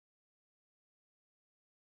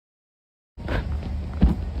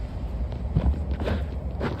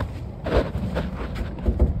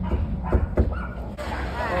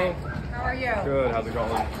Good. How's it going?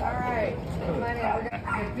 All right.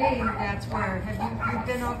 My name is that's where. Have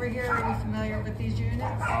you been over here? Are you familiar with these units?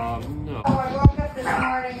 No. Oh, I woke up this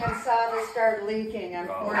morning and saw this start leaking. I'm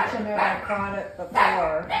fortunate I caught it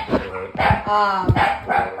before.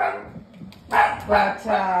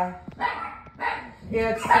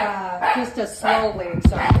 It's just a slow leak,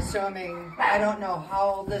 so I'm assuming, I don't know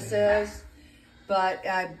how old this is, but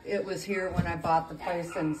it was here when I bought the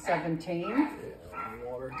place in 17. Yeah,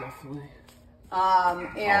 water definitely.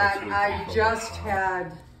 And I just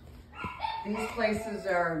had, these places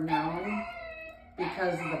are known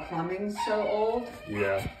because the plumbing's so old.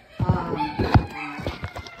 Yeah.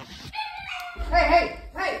 Hey!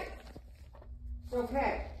 It's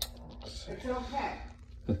okay. It's okay.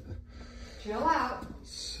 Chill out.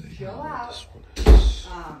 Chill out.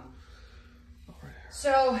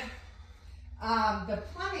 So, the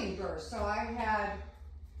plumbing burst. So I had,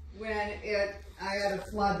 I had a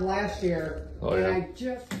flood last year. Oh, and yeah. I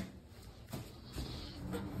just.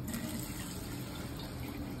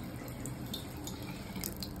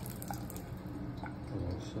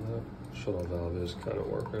 So that shut-off valve is kind of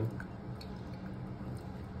working.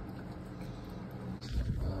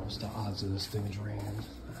 What's the odds of this thing draining?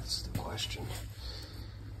 That's the question.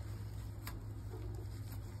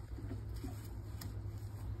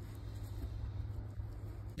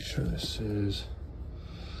 Sure, this is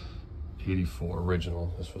 84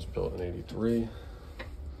 original. This was built in 83.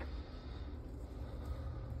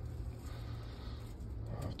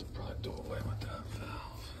 I'll have to probably do away with that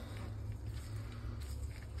valve.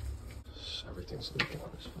 Everything's leaking on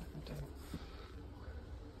this fucking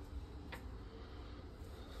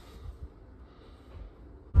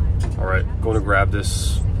thing. All right, going to grab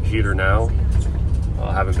this heater now.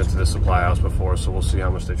 I haven't been to this supply house before, so we'll see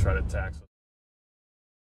how much they try to tax us.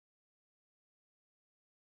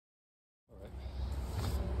 All right.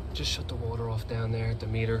 Just shut the water off down there at the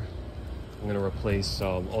meter. I'm gonna replace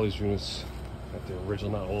all these units at the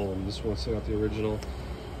original, not all of them. This one's at the original.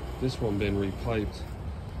 This one been repiped.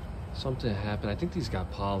 Something happened. I think these got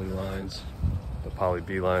poly lines. The poly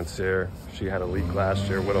B lines there. She had a leak last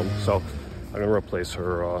year with them, so I'm gonna replace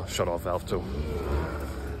her shut-off valve too.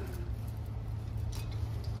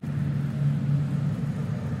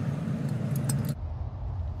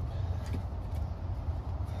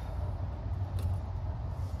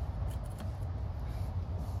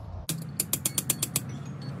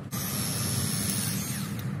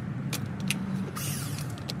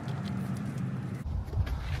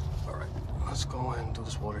 All right, let's go and do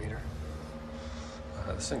this water heater.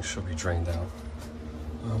 This thing should be drained out.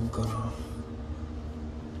 I'm gonna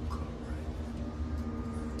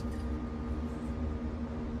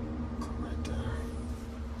right there.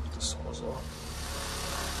 The sawzall.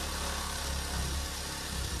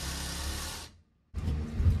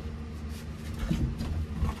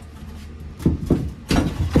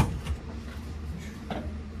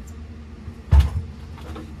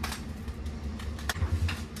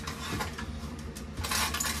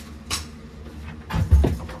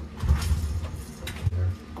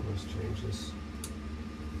 Let's change this.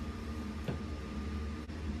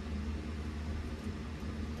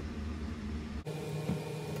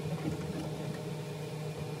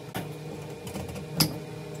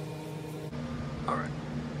 All right,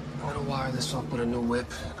 I'm gonna wire this up with a new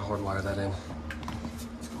whip and hardwire that in.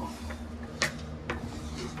 Let's go.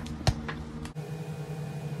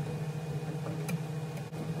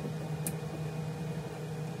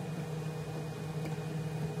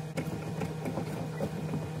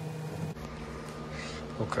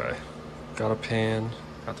 Okay, got a pan,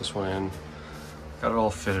 got this one in, got it all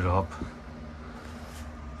fitted up.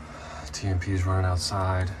 TMP is running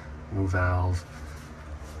outside, new valve.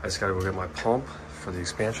 I just gotta go get my pump for the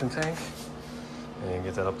expansion tank and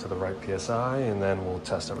get that up to the right PSI, and then we'll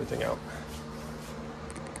test everything out.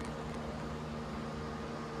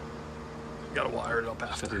 Gotta wire it up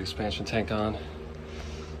after the expansion tank on.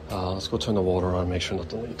 Let's go turn the water on, make sure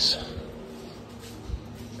nothing leaks.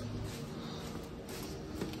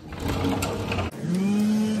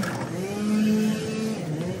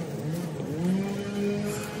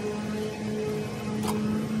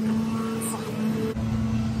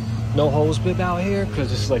 No hose bib out here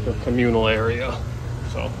because it's like a communal area.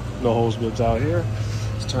 So no hose bibs out here.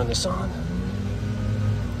 Let's turn this on.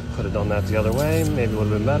 Could have done that the other way. Maybe would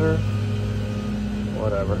have been better.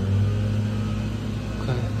 Whatever.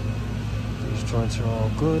 Okay. These joints are all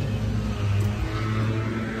good.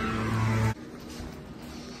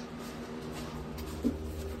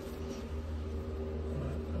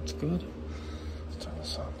 That's good. Let's turn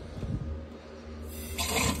this on.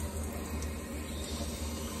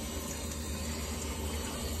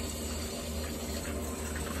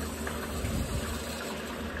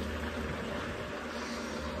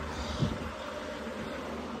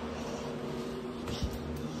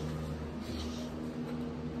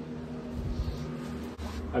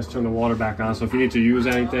 I just turned the water back on, so if you need to use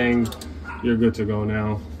anything, you're good to go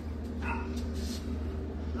now.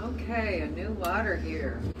 Okay, a new water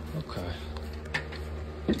heater.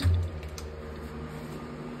 Okay.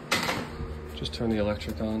 Just turn the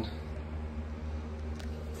electric on.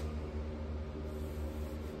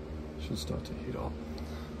 Should start to heat up.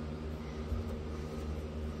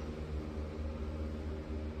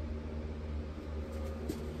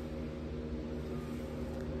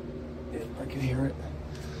 Yeah, I can hear it.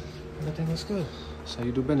 Everything looks good. That's how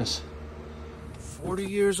you do business. 40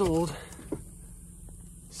 years old.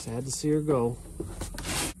 Sad to see her go.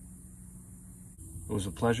 It was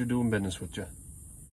a pleasure doing business with you.